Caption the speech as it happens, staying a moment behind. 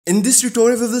In this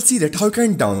tutorial, we will see that how you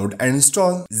can download and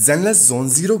install Zenless Zone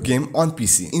 0 game on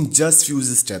PC in just few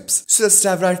steps. So let's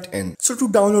dive right in. So to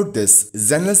download this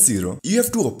Zenless 0, you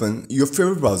have to open your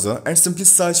favorite browser and simply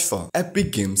search for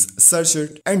Epic Games, search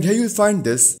it, and here you'll find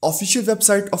this official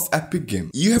website of Epic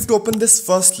Games. You have to open this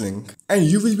first link and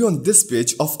you will be on this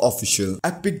page of official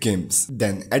Epic Games.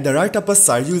 Then at the right upper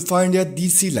side, you'll find here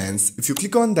DC lines. If you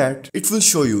click on that, it will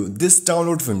show you this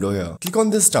download window here. Click on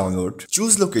this download,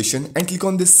 choose location and click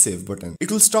on this save button.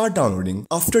 It will start downloading.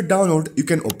 After download, you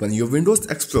can open your Windows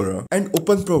Explorer and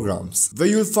open programs where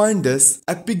you will find this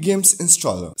Epic Games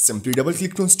installer. Simply double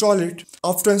click to install it.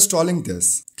 After installing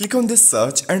this, click on this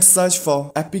search and search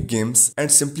for Epic Games and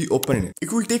simply open it.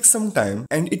 It will take some time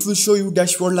and it will show you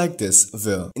dashboard like this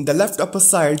where in the left upper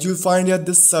side you will find here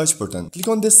this search button. Click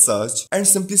on this search and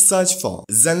simply search for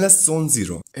Zenless Zone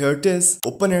 0. Here it is.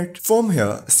 Open it. From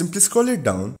here, simply scroll it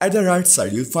down. At the right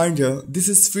side you'll find here this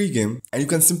is free game and you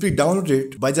can simply download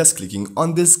it by just clicking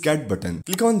on this get button.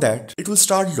 Click on that. It will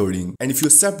start loading and if you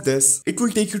accept this, it will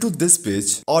take you to this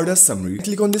page, order summary.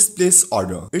 Click on this place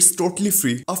order. It's totally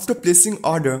free. After placing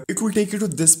order, it will take you to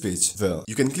this page where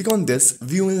you can click on this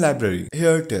view in library.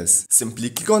 Here it is.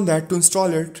 Simply click on that to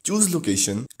install it. Choose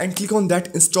location and click on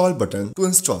that install button to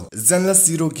install Zenless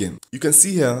 0 game. You can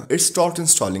see here it start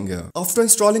installing here. After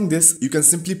installing this, you can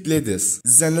simply play this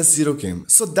Zenless 0 game.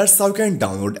 So that's how you can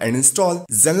download and install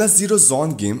Zenless 0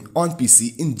 Zone game on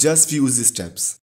PC in just few easy steps.